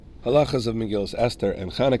Halachas of Megillah Esther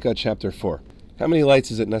and Chanukah, Chapter 4. How many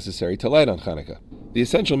lights is it necessary to light on Chanukah? The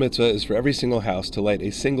essential mitzvah is for every single house to light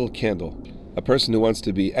a single candle. A person who wants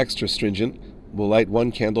to be extra stringent will light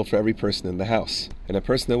one candle for every person in the house. And a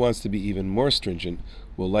person that wants to be even more stringent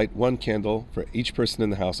will light one candle for each person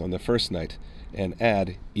in the house on the first night and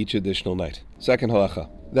add each additional night. Second halacha.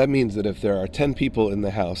 That means that if there are 10 people in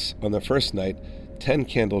the house on the first night, 10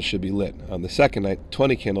 candles should be lit. On the second night,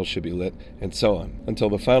 20 candles should be lit, and so on,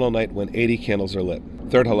 until the final night when 80 candles are lit.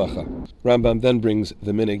 Third halacha. Rambam then brings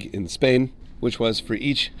the minig in Spain, which was for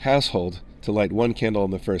each household to light one candle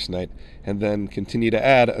on the first night, and then continue to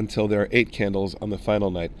add until there are 8 candles on the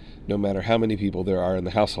final night, no matter how many people there are in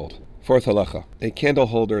the household. Fourth halacha. A candle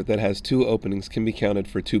holder that has 2 openings can be counted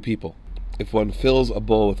for 2 people. If one fills a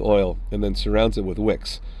bowl with oil and then surrounds it with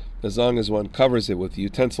wicks, as long as one covers it with the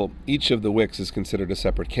utensil, each of the wicks is considered a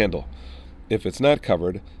separate candle. If it's not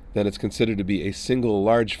covered, then it's considered to be a single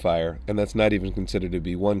large fire, and that's not even considered to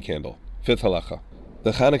be one candle. Fifth halacha.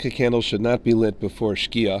 The Chanukah candle should not be lit before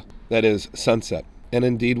Shkia, that is, sunset. And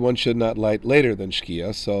indeed, one should not light later than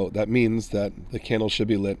Shkia, so that means that the candle should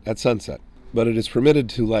be lit at sunset. But it is permitted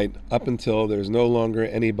to light up until there is no longer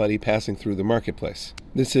anybody passing through the marketplace.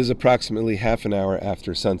 This is approximately half an hour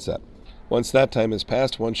after sunset. Once that time has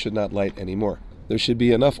passed, one should not light anymore. There should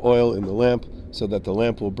be enough oil in the lamp so that the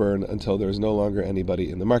lamp will burn until there is no longer anybody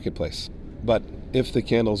in the marketplace. But if the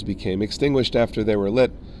candles became extinguished after they were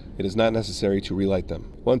lit, it is not necessary to relight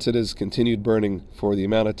them. Once it is continued burning for the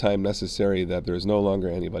amount of time necessary that there is no longer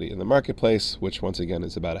anybody in the marketplace, which once again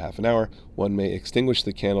is about a half an hour, one may extinguish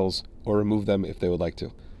the candles or remove them if they would like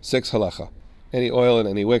to. 6 halacha. Any oil and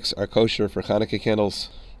any wicks are kosher for Chanukah candles.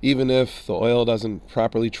 Even if the oil doesn't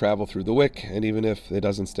properly travel through the wick, and even if it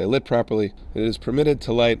doesn't stay lit properly, it is permitted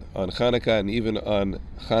to light on Chanukah and even on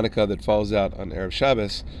Chanukah that falls out on Erev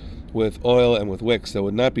Shabbos with oil and with wicks that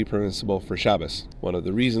would not be permissible for Shabbos. One of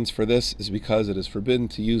the reasons for this is because it is forbidden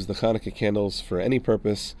to use the Chanukah candles for any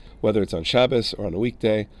purpose, whether it's on Shabbos or on a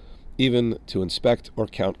weekday, even to inspect or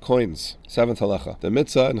count coins. 7th halacha. The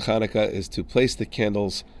mitzvah in Chanukah is to place the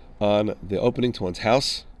candles on the opening to one's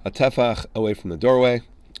house, a tefach away from the doorway,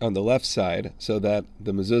 on the left side, so that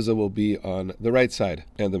the mezuzah will be on the right side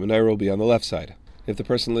and the menorah will be on the left side. If the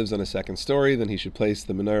person lives on a second story, then he should place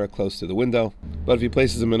the menorah close to the window. But if he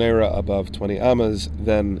places the menorah above 20 amas,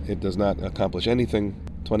 then it does not accomplish anything.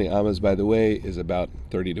 20 amas, by the way, is about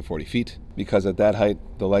 30 to 40 feet, because at that height,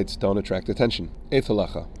 the lights don't attract attention. 8th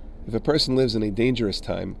halacha. If a person lives in a dangerous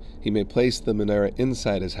time, he may place the menorah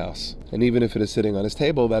inside his house. And even if it is sitting on his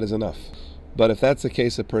table, that is enough. But if that's the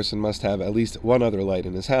case, a person must have at least one other light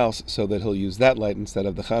in his house, so that he'll use that light instead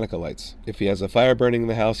of the Chanukah lights. If he has a fire burning in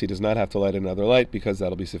the house, he does not have to light another light, because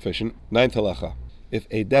that'll be sufficient. 9th halacha. If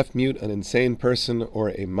a deaf-mute, an insane person, or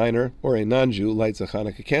a minor, or a non-Jew lights a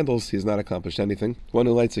Chanukah candles, he has not accomplished anything. One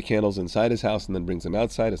who lights the candles inside his house and then brings them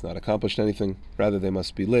outside has not accomplished anything. Rather, they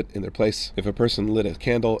must be lit in their place. If a person lit a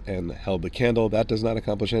candle and held the candle, that does not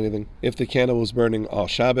accomplish anything. If the candle was burning all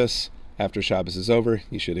Shabbos, after Shabbos is over,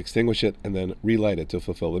 you should extinguish it and then relight it to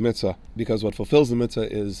fulfill the mitzvah, because what fulfills the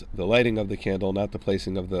mitzvah is the lighting of the candle, not the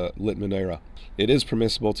placing of the lit menorah. It is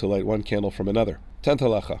permissible to light one candle from another. 10th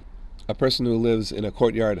halacha. A person who lives in a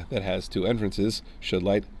courtyard that has 2 entrances should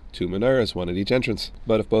light 2 menorahs, one at each entrance.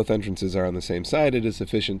 But if both entrances are on the same side, it is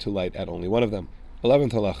sufficient to light at only one of them.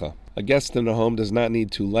 11th halacha. A guest in a home does not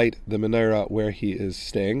need to light the menorah where he is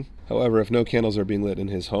staying. However, if no candles are being lit in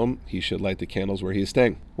his home, he should light the candles where he is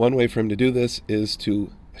staying. One way for him to do this is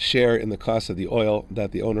to share in the cost of the oil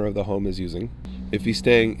that the owner of the home is using. If he's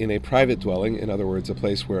staying in a private dwelling, in other words, a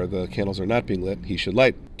place where the candles are not being lit, he should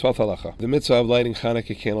light. 12th halacha. The mitzvah of lighting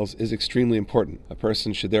Chanukah candles is extremely important. A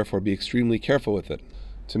person should therefore be extremely careful with it.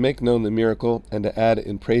 To make known the miracle and to add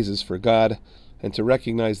in praises for God, and to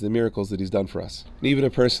recognize the miracles that he's done for us. And even a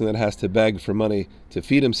person that has to beg for money to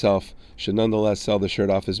feed himself should nonetheless sell the shirt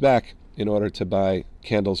off his back in order to buy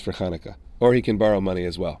candles for Chanukah. Or he can borrow money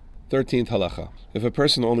as well. 13th halacha. If a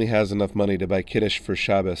person only has enough money to buy Kiddush for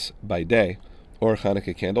Shabbos by day, or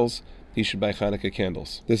Chanukah candles, he should buy Chanukah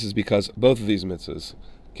candles. This is because both of these mitzvahs,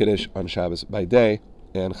 Kiddush on Shabbos by day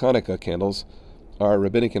and Chanukah candles, are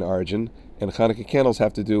rabbinic in origin, and Chanukah candles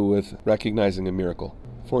have to do with recognizing a miracle.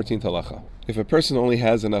 14th halacha. If a person only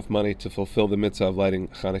has enough money to fulfill the mitzvah of lighting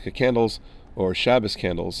Chanukah candles or Shabbos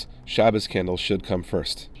candles should come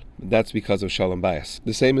first. That's because of Shalom Bayis.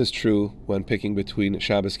 The same is true when picking between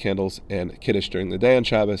Shabbos candles and Kiddush during the day on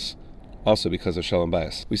Shabbos, also because of Shalom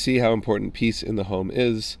Bayis. We see how important peace in the home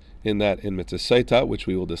is, in that in Mitzvah Saita, which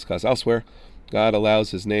we will discuss elsewhere, God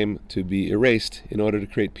allows his name to be erased in order to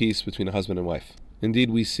create peace between a husband and wife.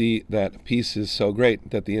 Indeed, we see that peace is so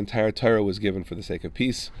great that the entire Torah was given for the sake of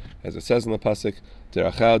peace, as it says in the pasuk,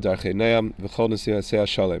 "Derachau darchei neam v'chol nesivasei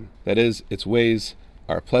shalem." That is, its ways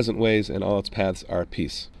are pleasant ways, and all its paths are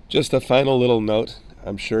peace. Just a final little note.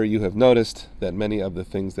 I'm sure you have noticed that many of the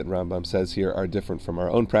things that Rambam says here are different from our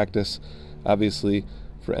own practice. Obviously,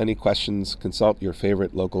 for any questions, consult your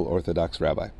favorite local Orthodox rabbi.